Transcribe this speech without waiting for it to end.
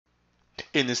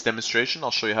In this demonstration,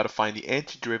 I'll show you how to find the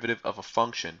antiderivative of a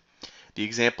function. The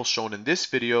examples shown in this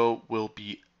video will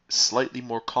be slightly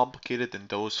more complicated than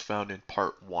those found in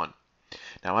part 1.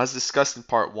 Now, as discussed in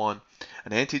part 1,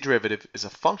 an antiderivative is a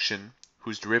function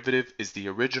whose derivative is the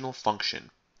original function.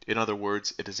 In other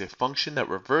words, it is a function that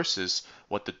reverses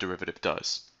what the derivative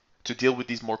does. To deal with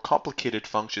these more complicated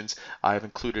functions, I have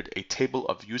included a table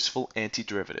of useful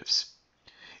antiderivatives.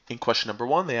 In question number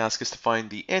 1, they ask us to find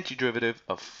the antiderivative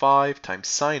of 5 times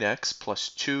sine x plus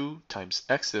 2 times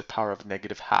x to the power of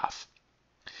negative half.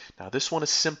 Now this one is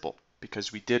simple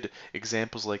because we did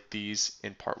examples like these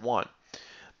in part 1.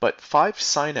 But 5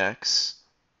 sine x,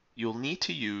 you'll need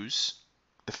to use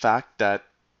the fact that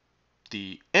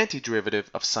the antiderivative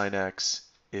of sine x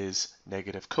is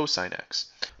negative cosine x.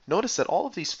 Notice that all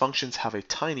of these functions have a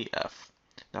tiny f.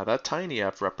 Now that tiny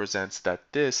f represents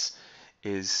that this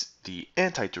is the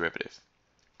antiderivative,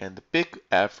 and the big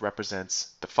F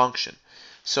represents the function.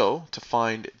 So to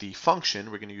find the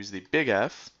function, we're going to use the big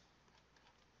F,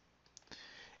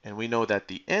 and we know that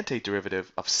the antiderivative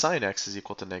of sine x is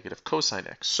equal to negative cosine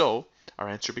x. So our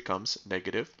answer becomes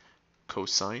negative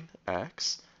cosine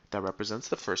x. That represents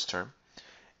the first term.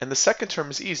 And the second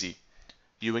term is easy.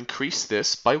 You increase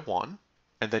this by 1,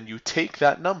 and then you take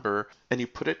that number and you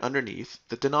put it underneath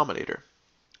the denominator.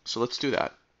 So let's do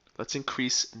that. Let's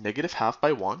increase negative half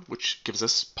by 1, which gives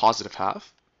us positive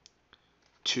half.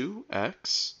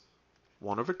 2x,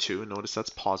 1 over 2, and notice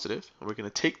that's positive. And we're going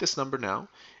to take this number now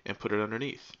and put it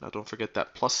underneath. Now don't forget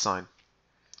that plus sign.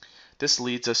 This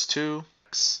leads us to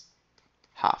x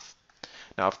half.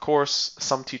 Now of course,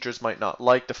 some teachers might not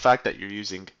like the fact that you're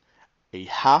using a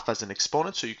half as an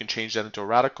exponent, so you can change that into a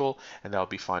radical, and that'll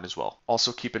be fine as well.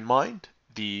 Also keep in mind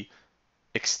the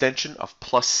extension of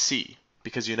plus c,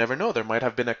 because you never know, there might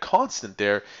have been a constant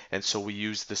there, and so we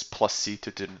use this plus c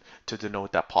to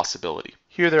denote that possibility.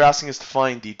 Here they're asking us to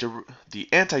find the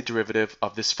antiderivative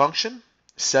of this function,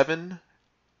 7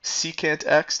 secant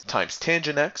x times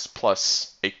tangent x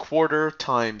plus a quarter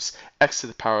times x to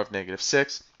the power of negative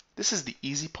 6. This is the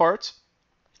easy part.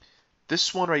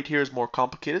 This one right here is more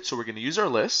complicated, so we're going to use our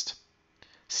list.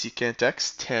 Secant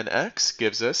x tan x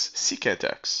gives us secant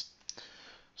x.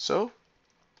 So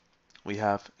we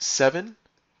have 7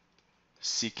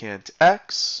 secant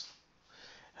x,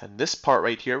 and this part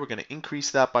right here, we're going to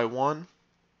increase that by 1,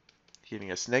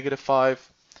 giving us negative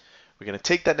 5. We're going to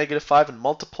take that negative 5 and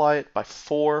multiply it by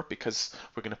 4 because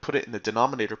we're going to put it in the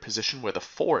denominator position where the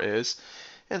 4 is,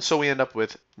 and so we end up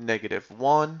with negative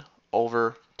 1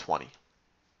 over 20.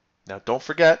 Now don't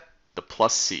forget the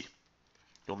plus c.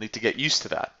 You'll need to get used to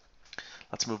that.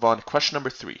 Let's move on to question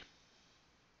number 3.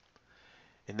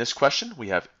 In this question, we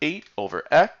have 8 over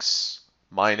x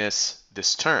minus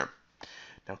this term.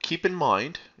 Now keep in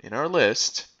mind, in our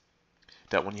list,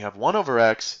 that when you have 1 over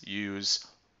x, use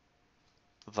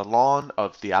the ln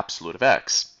of the absolute of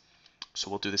x. So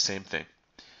we'll do the same thing.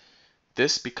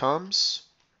 This becomes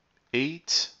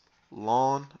 8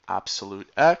 ln absolute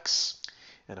x.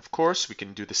 And of course, we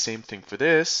can do the same thing for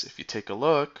this. If you take a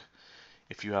look,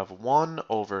 if you have 1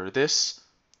 over this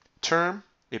term,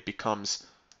 it becomes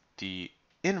the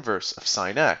inverse of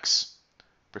sine x.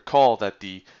 Recall that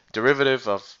the derivative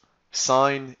of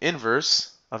sine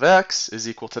inverse of x is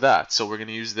equal to that. So we're going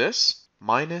to use this,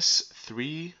 minus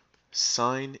 3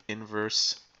 sine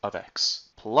inverse of x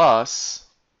plus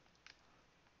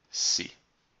c.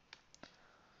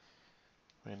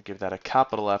 We're going to give that a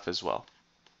capital F as well.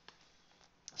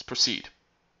 Let's proceed.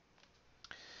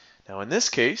 Now in this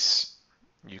case,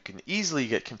 you can easily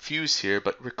get confused here,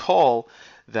 but recall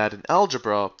that in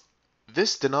algebra,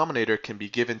 this denominator can be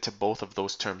given to both of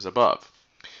those terms above.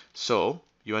 So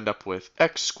you end up with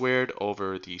x squared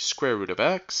over the square root of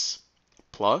x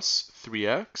plus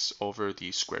 3x over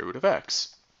the square root of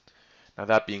x. Now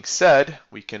that being said,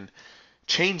 we can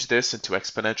change this into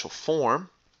exponential form,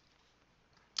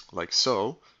 like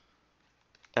so,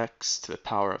 x to the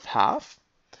power of half.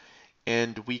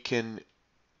 And we can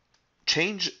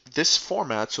change this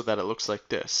format so that it looks like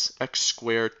this, x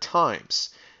squared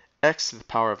times x to the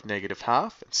power of negative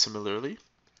half, and similarly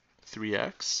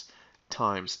 3x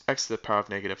times x to the power of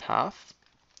negative half.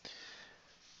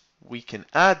 We can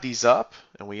add these up,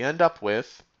 and we end up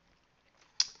with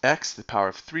x to the power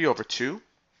of 3 over 2,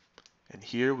 and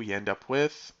here we end up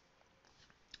with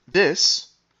this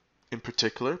in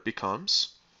particular becomes,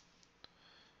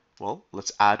 well,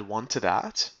 let's add 1 to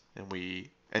that, and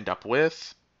we end up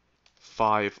with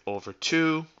 5 over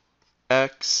 2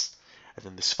 x, and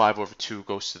then this 5 over 2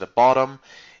 goes to the bottom,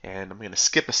 and I'm going to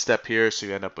skip a step here, so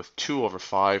you end up with 2 over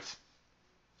 5,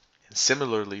 and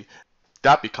similarly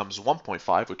that becomes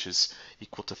 1.5, which is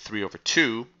equal to 3 over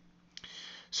 2.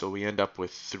 So we end up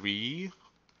with 3x,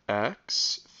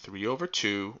 3 over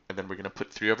 2, and then we're going to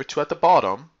put 3 over 2 at the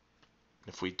bottom.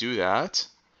 If we do that,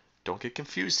 don't get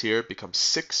confused here, it becomes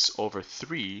 6 over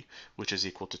 3, which is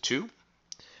equal to 2, and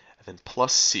then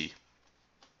plus c.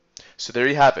 So there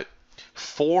you have it.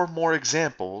 4 more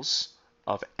examples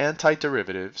of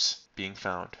antiderivatives being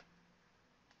found.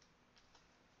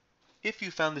 If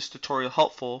you found this tutorial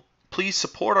helpful, please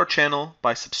support our channel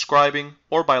by subscribing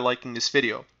or by liking this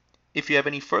video. If you have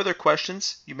any further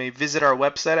questions, you may visit our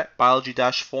website at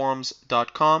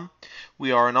biology-forums.com.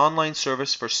 We are an online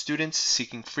service for students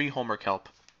seeking free homework help.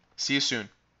 See you soon.